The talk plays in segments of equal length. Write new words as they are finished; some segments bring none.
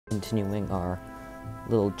continuing our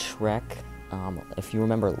little trek. If you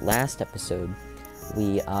remember last episode,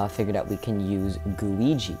 we figured out we can use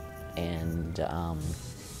Luigi, and so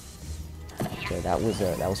that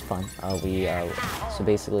was fun. So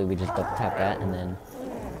basically we just double tap that, and then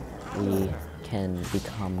we can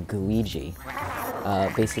become Luigi.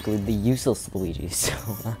 Basically the useless Luigi. So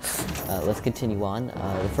let's continue on.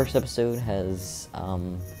 The first episode has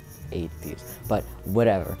 8 views, but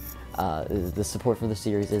whatever. The support for the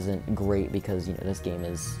series isn't great because, you know, this game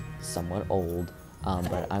is somewhat old,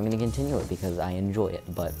 but I'm going to continue it because I enjoy it.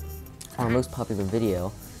 But our most popular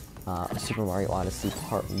video, Super Mario Odyssey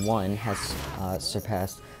Part 1, has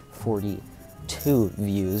surpassed 42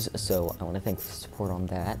 views, so I want to thank the support on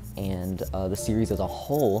that. And the series as a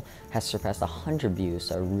whole has surpassed 100 views,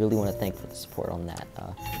 so I really want to thank for the support on that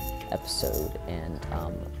episode. And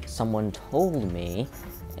someone told me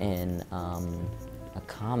in a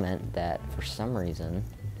comment that for some reason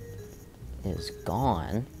is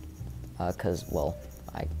gone, because, well,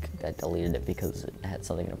 I deleted it because it had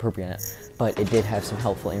something inappropriate in it, but it did have some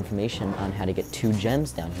helpful information on how to get 2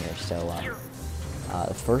 gems down here. So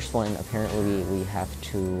the first one, apparently we have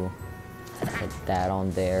to put that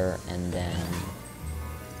on there and then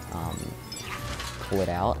pull it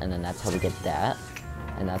out, and then that's how we get that,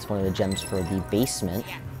 and that's one of the gems for the basement.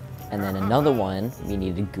 And then another one we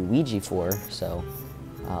needed Luigi for, so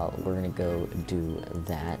we're gonna go do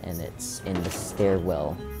that, and it's in the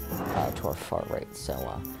stairwell to our far right.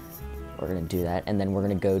 So we're gonna do that, and then we're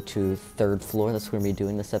gonna go to 3rd floor. That's what we're gonna be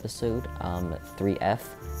doing this episode,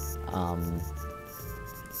 3F,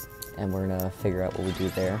 and we're gonna figure out what we do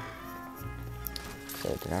there. So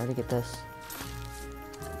did I already get this?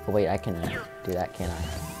 Oh wait, I can do that, can't I?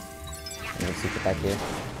 Let me see, get back here.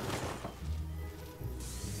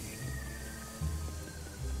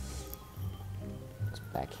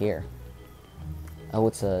 Back here. Oh,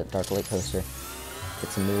 it's a Dark Lake coaster.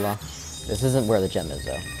 It's a moolah. This isn't where the gem is,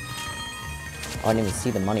 though. Oh, I didn't even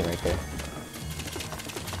see the money right there.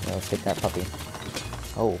 Yeah, let's get that puppy.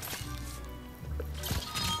 Oh.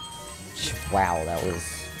 Wow, that was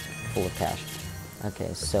full of cash.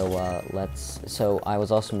 Okay, so, so I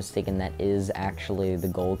was also mistaken. That is actually the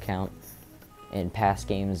gold count. In past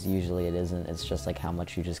games, usually it isn't. It's just like how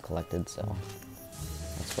much you just collected, so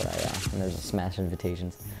that's what and there's a smash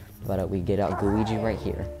invitations. But we get out Luigi right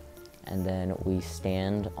here, and then we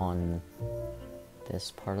stand on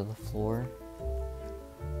this part of the floor.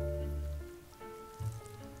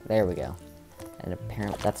 There we go. And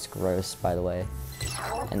apparently, that's gross, by the way.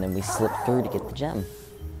 And then we slip through to get the gem.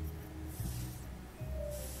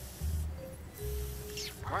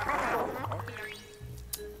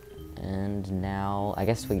 And now, I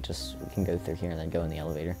guess we can go through here and then go in the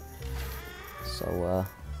elevator. So,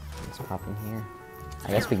 let's pop in here. I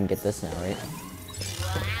guess we can get this now, right?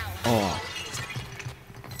 Oh.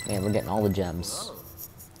 Man, we're getting all the gems.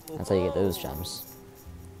 That's how you get those gems.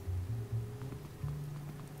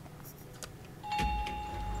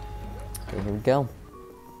 Okay, here we go.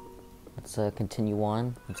 Let's continue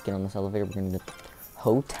on. Let's get on this elevator. We're gonna get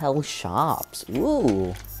hotel shops.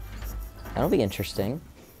 Ooh. That'll be interesting.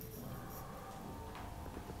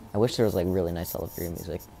 I wish there was, like, really nice elevator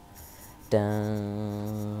music.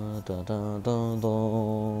 Dun, dun, dun, dun,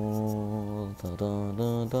 dun, dun, dun,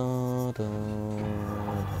 dun, dun, dun.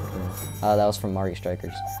 That was from Mario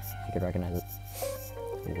Strikers. You could recognize it.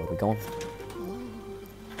 Ooh, where are we going?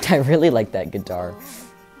 I really like that guitar.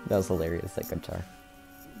 That was hilarious, that guitar.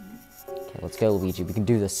 Okay, let's go, Luigi. We can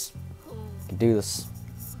do this. We can do this.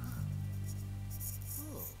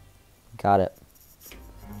 Got it.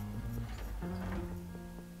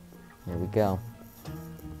 Here we go.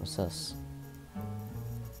 What's this?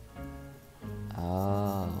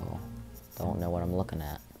 Oh, don't know what I'm looking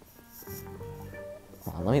at.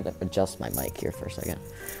 Hold on, let me adjust my mic here for a second.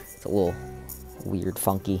 It's a little weird,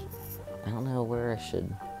 funky. I don't know where I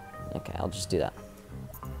should. Okay, I'll just do that.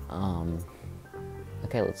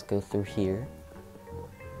 Okay, let's go through here.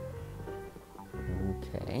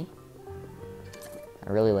 Okay. I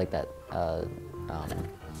really like that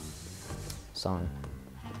song.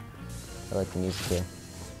 I like the music here.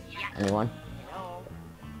 Anyone?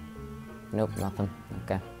 Nope, nothing.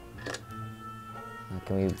 Okay.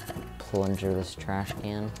 Can we plunger this trash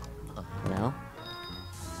can? No?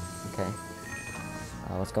 Okay.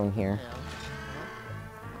 Let's go in here.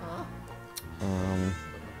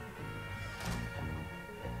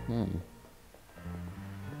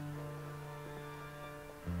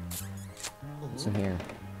 What's in here?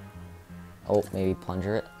 Oh, maybe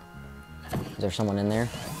plunger it? Is there someone in there?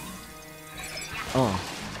 Oh.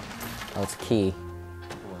 Oh, it's key.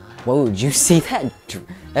 Whoa, did you see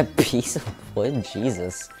that piece of wood?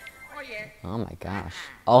 Jesus. Oh my gosh.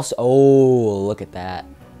 Also, oh, look at that.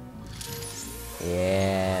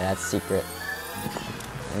 Yeah, that's secret.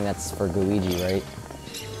 I think that's for Luigi, right?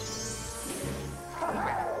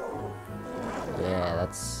 Yeah,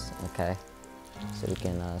 that's okay. So we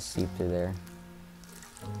can see through there.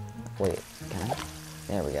 Wait, can I?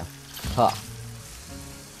 There we go. Huh.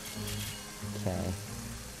 Okay.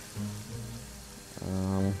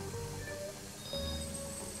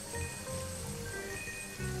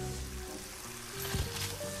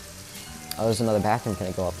 Oh, there's another bathroom. Can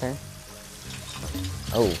I go up there?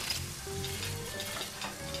 Oh.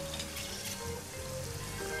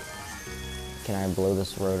 Can I blow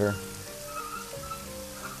this rotor?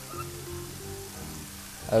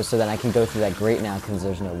 Oh, so then I can go through that grate now because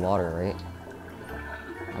there's no water, right?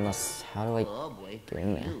 Unless, how do I get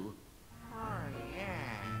in there?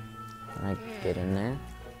 Can I get in there?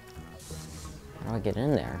 How do I get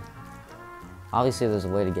in there? Obviously there's a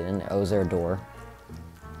way to get in there. Oh, is there a door?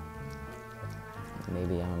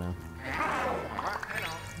 Maybe, I don't know.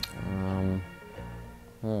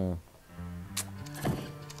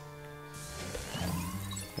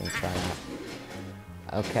 Let me try that.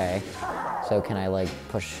 Okay. So can I like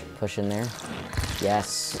push in there?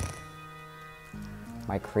 Yes.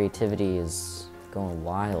 My creativity is going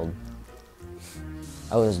wild.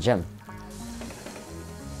 Oh, there's a gem.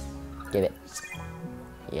 Give it.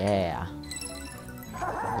 Yeah.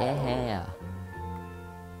 Yeah.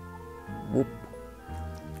 Whoop.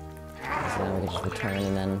 So then we can just return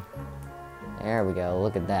and then... There we go,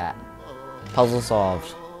 look at that. Puzzle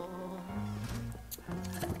solved.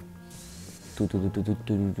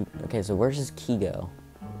 Okay, so where's this key go?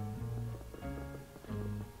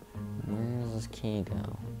 Where does this key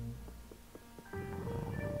go?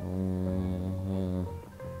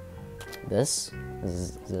 This?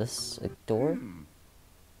 Is this a door?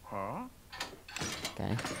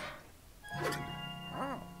 Okay.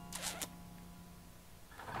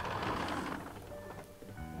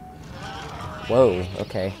 Whoa,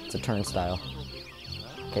 okay, it's a turnstile.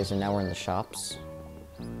 Okay, so now we're in the shops.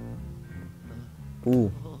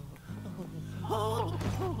 Ooh.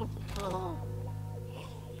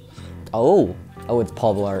 Oh! Oh, it's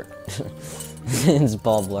Paul Blart. It's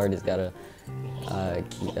Paul Blart, he's got a,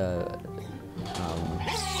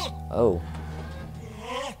 oh.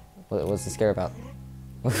 What's the scare about?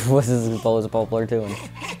 What's Paul Blart doing?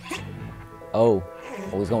 Oh.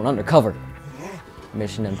 Oh, he's going undercover.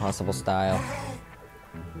 Mission Impossible style.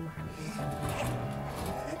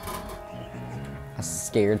 A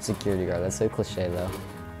scared security guard. That's so cliche, though.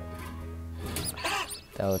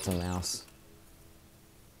 Oh, it's a mouse.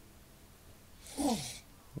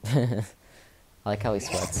 I like how he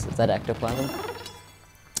sweats. Is that ectoplasm?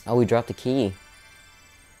 Oh, we dropped a key.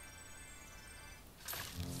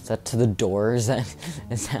 Is that to the door? Is that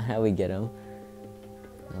how we get him?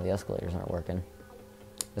 No, the escalators aren't working.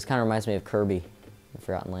 This kind of reminds me of Kirby. The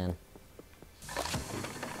Forgotten Land.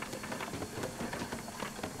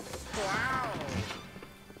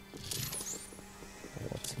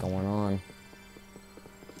 What's going on?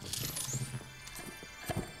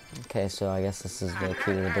 Okay, so I guess this is the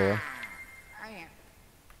key to the door.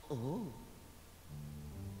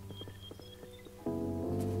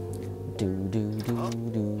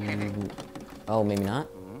 Oh, maybe not?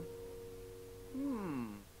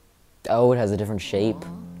 Oh, it has a different shape.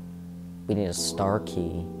 We need a star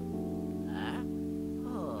key.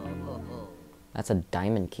 That's a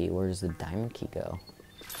diamond key. Where does the diamond key go?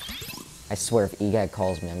 I swear if E-Guy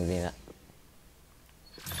calls me, I'm gonna be that.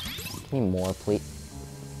 Give me more, please.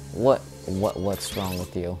 What's wrong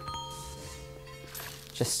with you?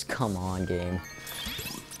 Just come on, game.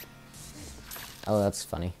 Oh, that's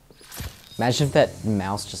funny. Imagine if that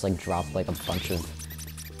mouse just like dropped like a bunch of...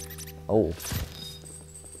 Oh.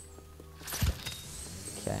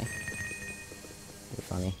 Okay.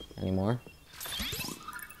 Funny. Any more?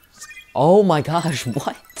 Oh my gosh,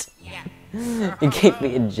 what? It gave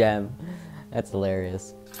me a gem. That's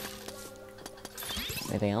hilarious.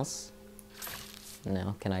 Anything else?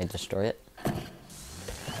 No. Can I destroy it?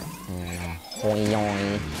 And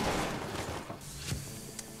hoing.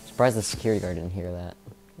 Surprised the security guard didn't hear that.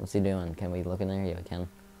 What's he doing? Can we look in there? Yeah, we can.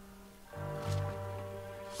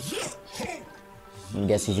 I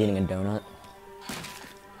guess he's eating a donut.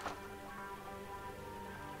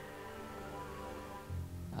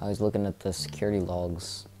 I was looking at the security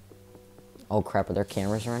logs. Oh crap, are there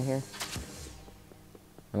cameras around here?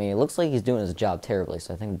 I mean, it looks like he's doing his job terribly,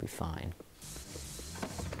 so I think we'll be fine.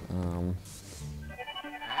 Oh.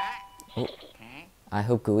 I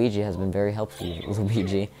hope Luigi has been very helpful,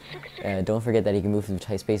 Luigi. Don't forget that he can move through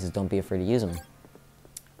tight spaces. Don't be afraid to use them.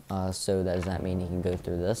 So does that mean he can go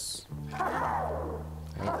through this?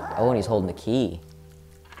 Oh, and he's holding the key.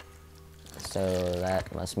 So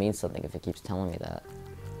that must mean something if it keeps telling me that.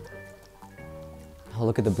 Oh,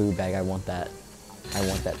 look at the boo bag. I want that. I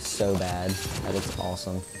want that so bad. That looks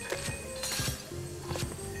awesome.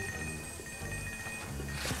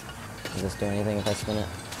 Does this do anything if I spin it?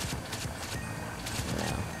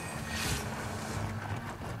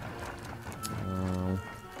 No.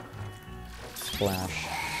 Splash.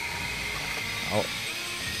 Oh.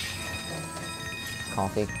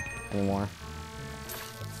 Coffee. Any more?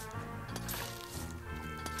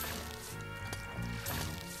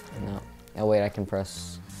 No. Oh wait, I can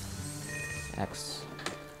press X.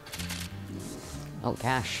 Oh,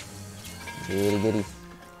 cash. Goody goody.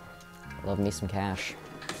 Love me some cash.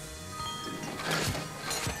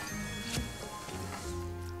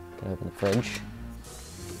 Can open the fridge.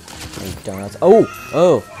 Any donuts. Oh!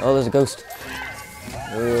 Oh! Oh, there's a ghost.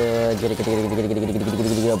 Get it.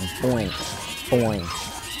 Boing. Boing.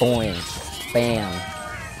 Boing. Bam.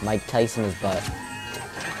 Mike Tyson his butt.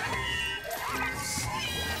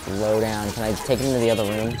 Slow down. Can I take him to the other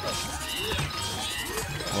room?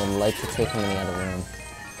 I would like to take him to the other room.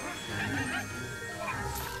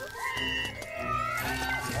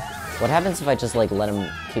 What happens if I just, like, let him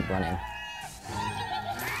keep running?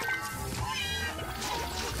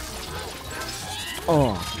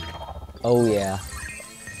 Oh. Oh, yeah.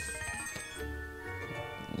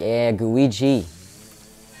 Yeah, Luigi.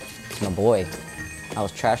 It's my boy. I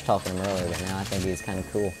was trash talking him earlier, but now I think he's kind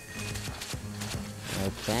of cool.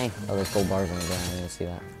 Okay. Oh, there's gold bars on the ground. I didn't see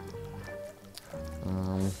that.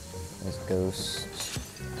 There's ghosts.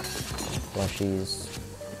 Plushies.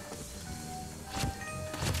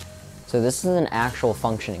 So this is an actual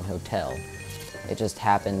functioning hotel. It just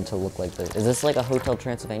happened to look like this. Is this like a Hotel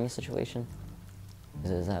Transylvania situation?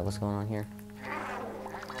 Is that what's going on here?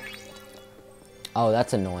 Oh,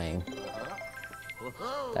 that's annoying.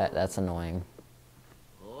 That's annoying.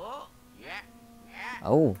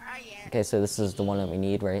 Oh. Okay, so this is the one that we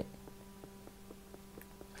need, right?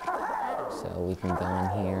 So we can go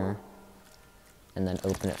in here and then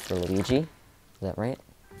open it for Luigi. Is that right?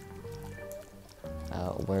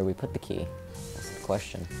 Where do we put the key? That's the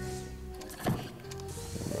question.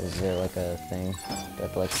 Is there like a thing? Do I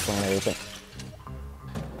have to like slam it open?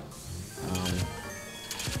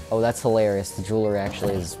 Oh, that's hilarious. The jewelry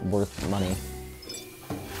actually is worth money.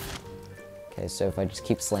 Okay, so if I just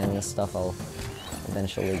keep slamming this stuff, I'll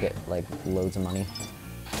eventually get like loads of money.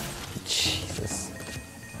 Jesus.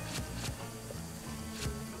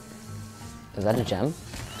 Is that a gem?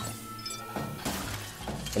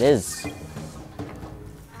 It is.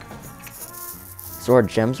 So are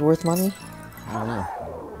gems worth money? I don't know.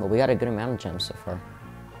 Well, we got a good amount of gems so far.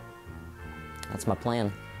 That's my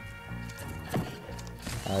plan.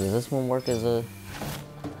 Does this one work as a...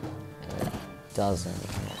 It doesn't, I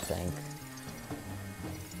don't think.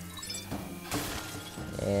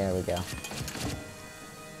 There we go.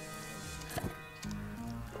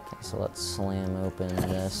 Okay, so let's slam open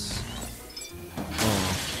this.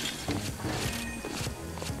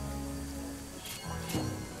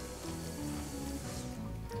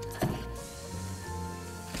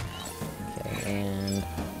 Okay, and...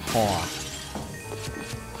 paw.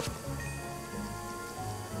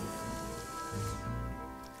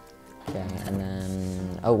 Okay, and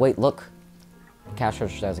then... Oh, wait, look! The cash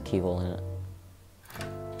register has a keyhole in it.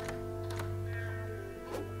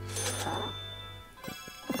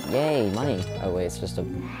 Yay, money! Oh, wait, it's just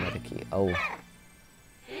another key. Oh.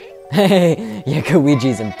 Hey! Yeah,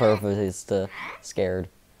 Luigi's in purpose scared.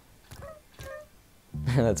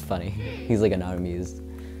 That's funny. He's like not amused.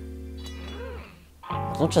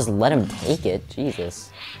 Don't just let him take it.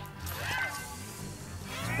 Jesus.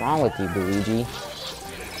 What's wrong with you, Luigi?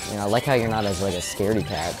 You know, I like how you're not as like a scaredy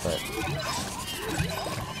cat, but...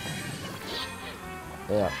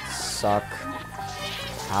 Yeah, suck.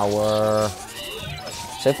 Power.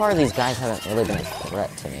 So far, these guys haven't really been a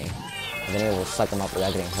threat to me. I've been able to suck them up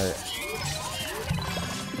without getting hurt.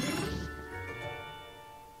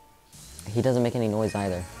 He doesn't make any noise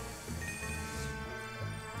either.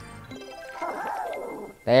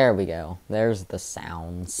 There we go. There's the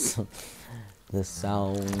sounds. The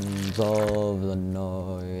sounds of the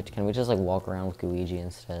night. Can we just like walk around with Luigi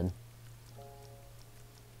instead?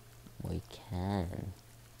 We can.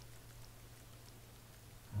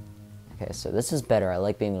 Okay, so this is better. I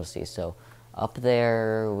like being able to see. So up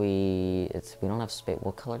there we don't have space.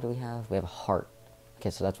 What color do we have? We have a heart. Okay,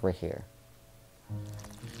 so that's right here.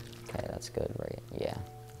 Okay, that's good, right? Yeah.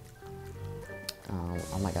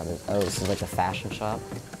 Oh my god, oh, this is like a fashion shop.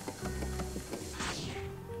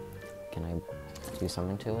 Can I do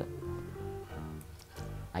something to it?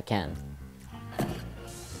 I can.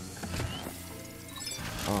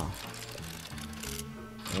 Oh.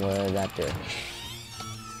 What did that do?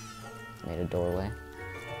 Made a doorway.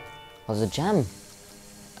 Oh, there's a gem!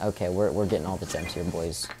 Okay, we're getting all the gems here,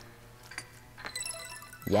 boys.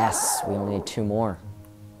 Yes! We only need 2 more.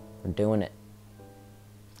 We're doing it.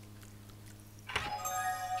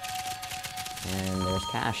 And there's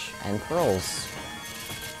cash. And pearls.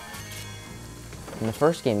 In the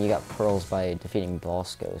first game, you got pearls by defeating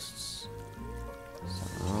boss ghosts. So,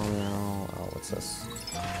 oh no. Oh, what's this?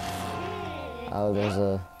 Oh, there's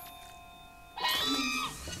a...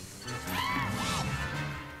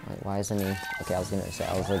 Wait, why isn't he... Okay, I was gonna say,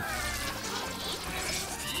 I was like...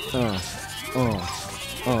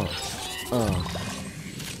 I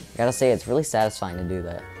gotta say, it's really satisfying to do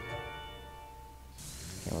that.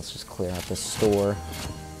 Okay, let's just clear out this store.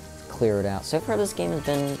 Clear it out. So far, this game has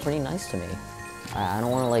been pretty nice to me. I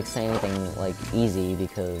don't want to, like, say anything, like, easy,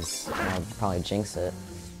 because I'll probably jinx it.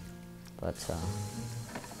 But,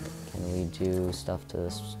 can we do stuff to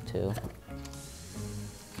this, too?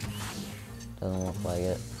 Doesn't look like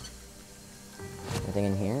it. Anything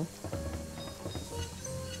in here?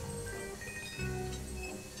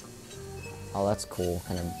 Oh, that's cool.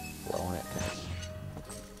 Kind of blow on it.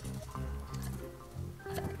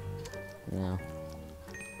 No.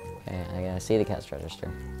 Okay, I gotta see the cash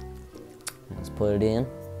register. Let's put it in.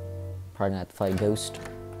 Probably gonna have to fight a ghost.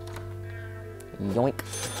 Yoink.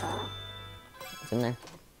 It's in there.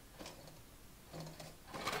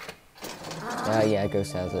 Yeah,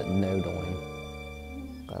 ghost has it. No doing.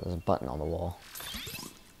 God, there's a button on the wall.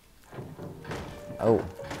 Oh.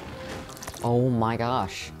 Oh my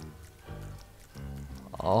gosh.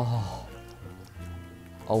 Oh.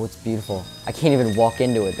 Oh, it's beautiful. I can't even walk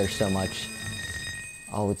into it. There's so much.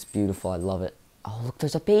 Oh, it's beautiful. I love it. Oh, look,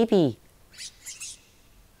 there's a baby.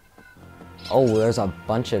 Oh, there's a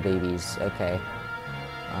bunch of babies. Okay.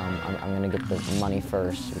 I'm gonna get the money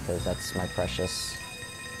first because that's my precious.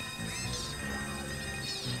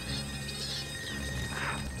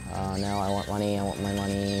 No, I want money. I want my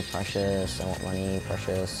money. Precious. I want money.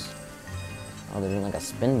 Precious. Oh, they're doing like a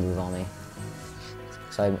spin move on me.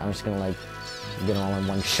 So I'm just gonna like get them all in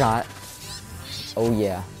one shot. Oh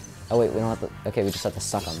yeah. Oh wait, we don't have to. Okay, we just have to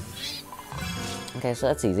suck them. Okay, so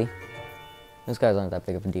that's easy. Those guys aren't that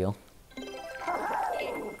big of a deal.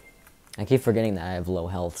 I keep forgetting that I have low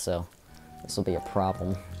health, so this will be a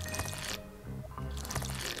problem.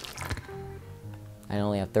 I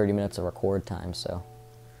only have 30 minutes of record time, so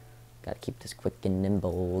gotta keep this quick and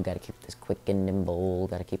nimble. Gotta keep this quick and nimble.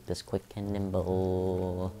 Gotta keep this quick and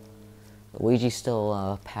nimble. Luigi's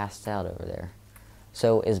still passed out over there.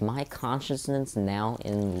 So is my consciousness now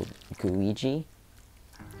in Luigi?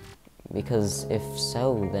 Because if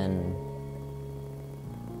so, then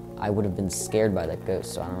I would have been scared by that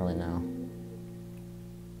ghost, so I don't really know.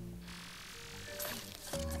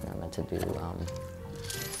 I meant to do, that.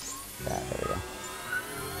 There we go.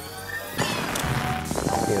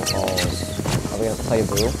 Here falls. Are we gonna play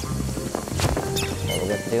Boo? Is that what we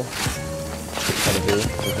have to do? Play the Boo? We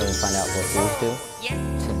can find out what Boos do?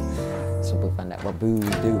 Yeah. So we'll find out what Boos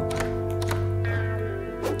do.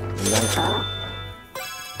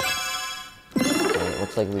 Okay, it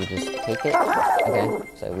looks like we just take it. Okay,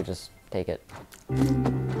 so we just take it.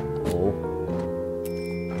 Oh.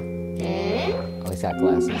 Oh, he's got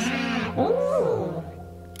glasses. Oh,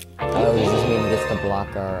 does this mean he gets to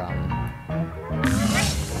block our,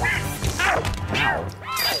 Ow.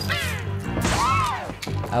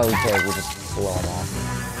 Oh, okay, we just blow them off.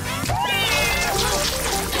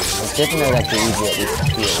 It's good to know that Luigi at least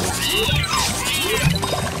heals.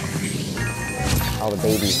 Oh, the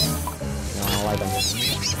babies. No, I don't like them. I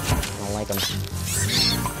don't like them.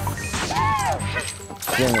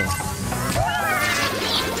 Heal me.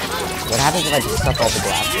 What happens if I just suck all the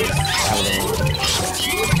glasses?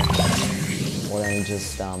 Or then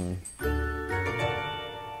just,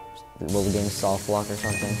 will the game soft lock or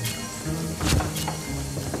something?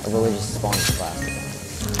 Or will it just spawn the glass again?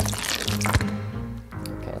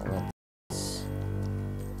 Okay, let's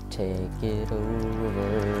take it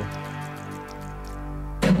over.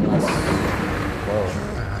 Whoa.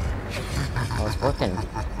 Oh, it's working.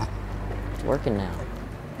 It's working now.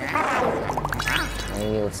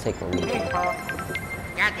 Maybe let's take Luigi.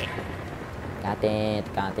 Got it. Got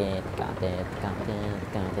it, got it, got it, got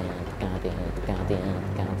it, got it, got it, got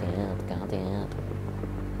it, got it, got it.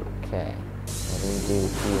 Okay, what do we do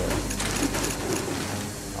here?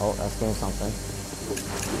 Oh, that's doing something.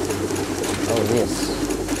 Oh, this.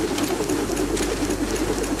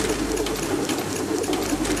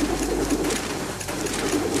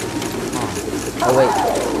 Oh wait.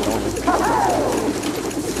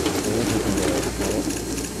 Luigi can do it, right?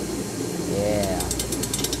 Yeah.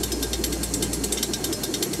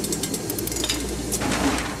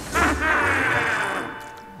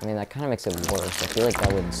 I mean, that kind of makes it worse. I feel like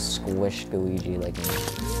that would squish Luigi like me.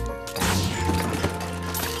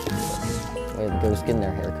 Wait, the ghosts getting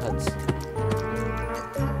their haircuts.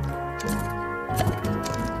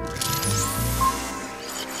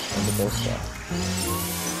 Where'd the ghost go?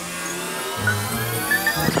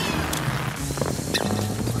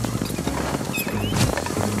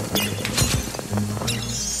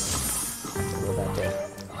 What about that?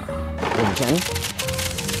 Good Jen?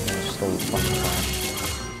 Just go fucking flash.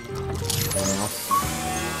 Anything else?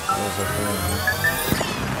 There's a thing.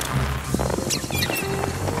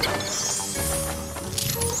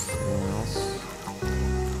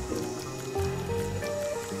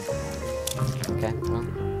 Okay,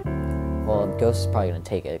 well, Ghost is probably gonna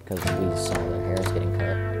take it because we saw their hairs getting cut.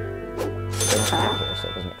 They don't have hair, so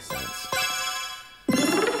it doesn't make sense.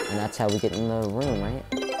 And that's how we get in the room, right?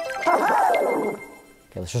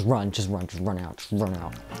 Okay, let's just run out, just run out.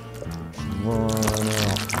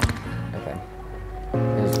 Okay.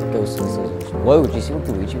 Here's the Ghost and Scissors. Whoa, did you see what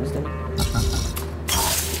Luigi was doing?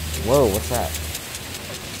 Whoa, what's that?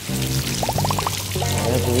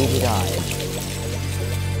 There's Luigi died.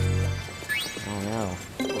 Oh no.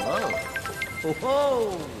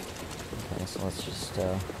 Whoa! Okay, so let's just,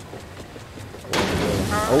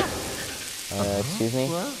 excuse me?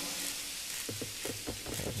 Okay,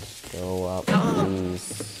 just go up,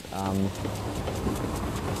 please.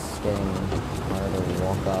 It's getting harder to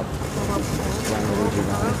walk up. Run, Luigi,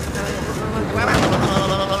 run.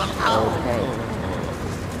 Okay.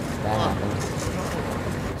 That happened.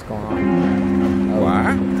 What's going on? Oh.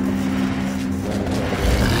 What?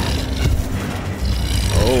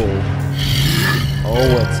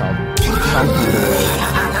 Oh, it's a chunky boy.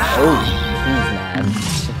 Oh,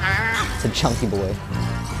 he's mad. It's a chunky boy.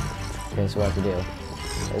 Okay, so what do I have to do?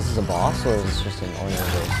 Is this a boss, or is this just an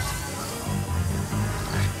ordinary ghost?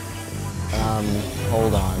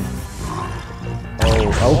 Hold on.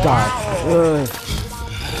 Oh god. Ugh.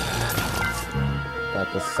 Got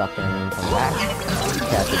the sucking from back. Okay, I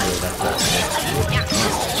have to do that.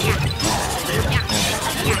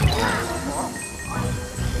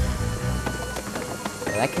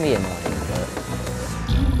 That can be annoying, but...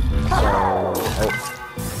 So... Oh.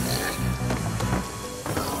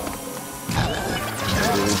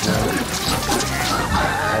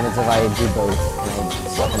 What happens if I do both? Can I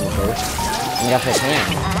suck on the both? I guess I can.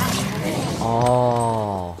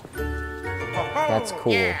 Oh. That's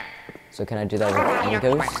cool. So can I do that with any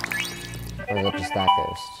ghost? Or is it just that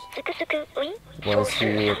ghost? Was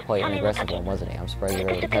he quite an aggressive one, wasn't he? I'm surprised you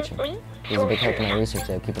were able to catch him. He's a big help in my research,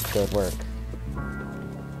 though. Keep up the good work.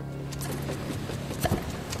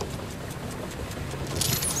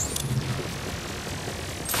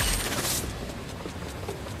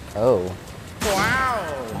 Oh. Wow!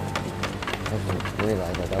 I didn't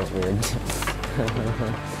realize that. That was weird.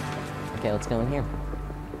 Okay, let's go in here.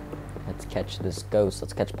 Let's catch this ghost.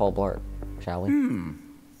 Let's catch Paul Blart, shall we?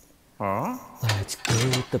 Huh? Let's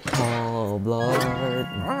get the Paul Blart.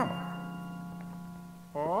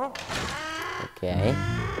 Okay.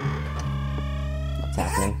 What's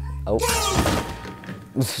happening? Oh.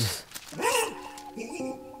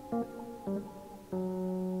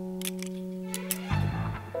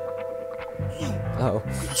 Oh.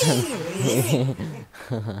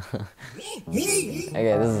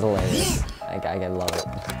 Okay, this is hilarious. I love it.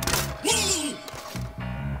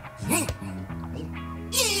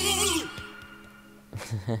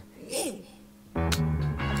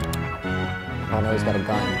 Oh no, he's got a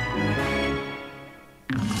gun.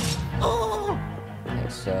 Okay,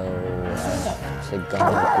 so it's a gun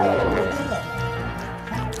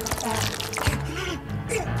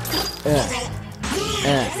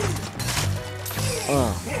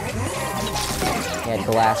He had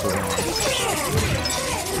glasses on.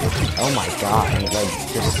 Oh my god, and like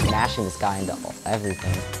just smashing this guy into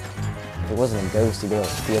everything. If it wasn't a ghost, he'd be able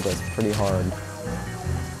to feel this pretty hard.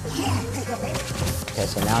 Okay,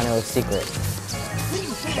 so now I know his secret.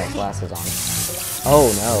 He's got glasses on.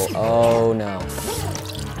 Oh no, oh no.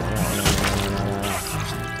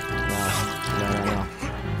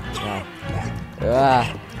 No.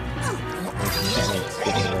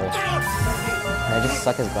 Can I just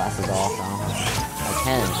suck his glasses off now? I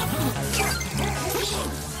can.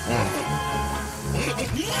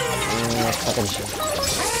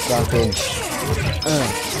 Suckage.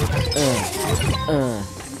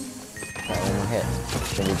 Alright, one more hit.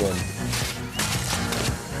 Should be good.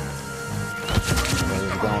 Where is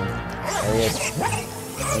he going? There he is.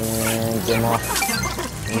 And get him off.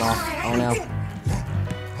 Get him off. Oh no.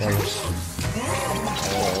 There we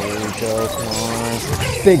go. Come on.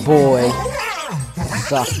 Big boy.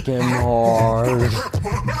 Suck him hard.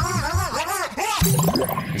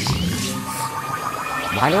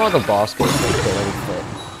 Why do all the boss goes like barely fit?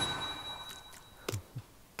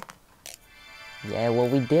 Yeah, well,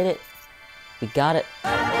 we did it. We got it.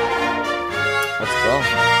 Let's go.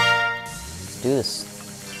 Let's do this.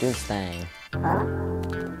 Let's do this thing.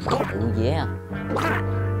 Oh, yeah.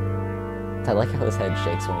 I like how his head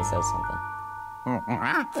shakes when he says something.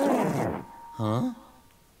 Huh?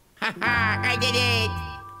 I did it!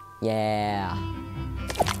 Yeah.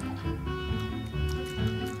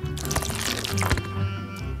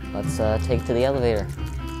 Let's take to the elevator.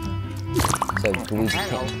 So Luigi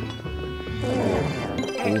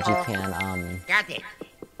can Got it.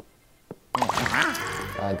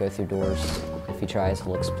 go through doors. If he tries,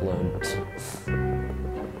 he'll explode.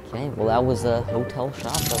 Okay, well that was a hotel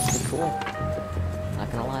shop. That was pretty cool.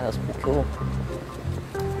 Not gonna lie, that was pretty cool.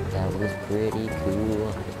 That was pretty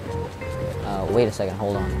cool. Wait a second,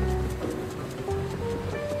 hold on.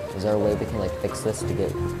 Is there a way we can like fix this to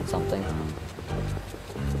get something?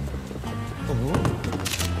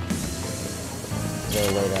 Is there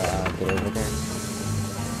a way to get over there?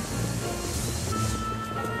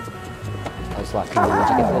 Oh, it's locked. Can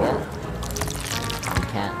Luigi get through that? You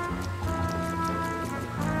can't.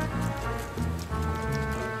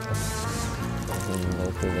 We can go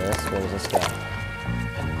through this. Where does this go?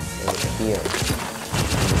 Over here.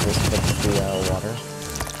 Does this fix the water?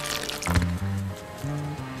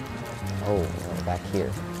 Oh, no, back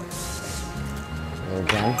here. There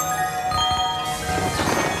again.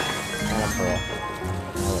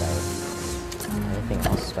 Anything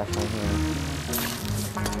else special here?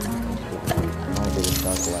 I want to do this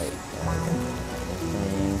dark light.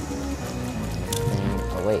 Anything.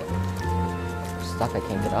 Oh wait. I'm stuck, I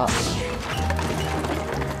can't get up.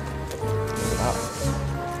 Get up.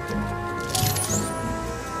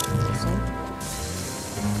 Listen.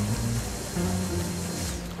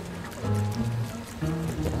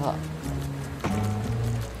 Get up.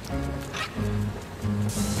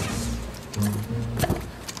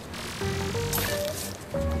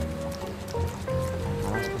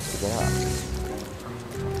 Get up.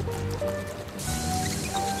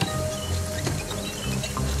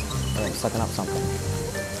 Alright, sucking up something.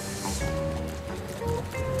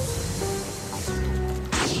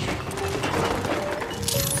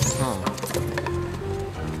 Huh.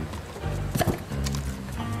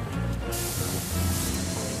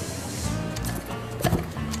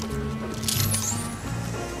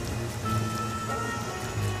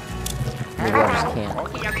 Maybe I just can't.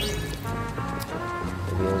 Maybe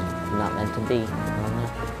it was not meant to be. I don't know.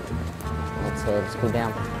 Let's go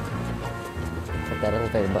down. Put that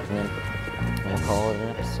elevator button in. And we'll call it an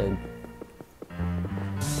episode.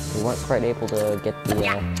 We weren't quite able to get the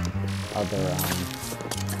other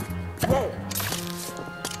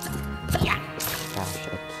gosh,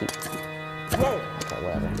 I keep. Okay,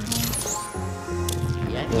 whatever.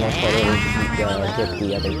 We weren't quite able to get the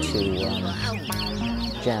other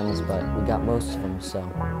two gems, but we got most of them, so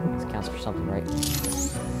this counts for something, right?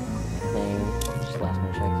 Just last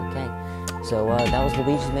minute checks. Okay, so that was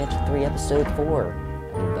Luigi's Mansion 3 episode 4,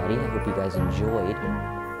 everybody. I hope you guys enjoyed.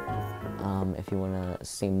 If you want to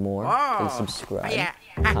see more, please subscribe.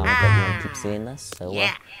 Comment that you want to keep seeing this. So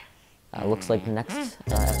looks like the next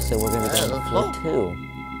episode we're going to be going to floor 2.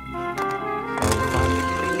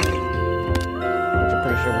 Which I'm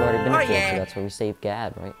pretty sure we've already been to, so that's where we save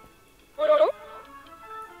Gad, right?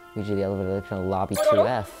 Luigi, the elevator from lobby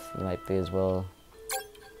 2F. You might be as well.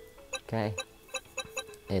 Okay.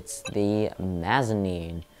 It's the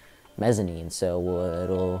mezzanine, so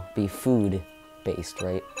it'll be food-based,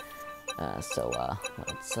 right? Let's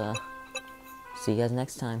see you guys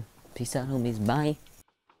next time. Peace out, homies. Bye.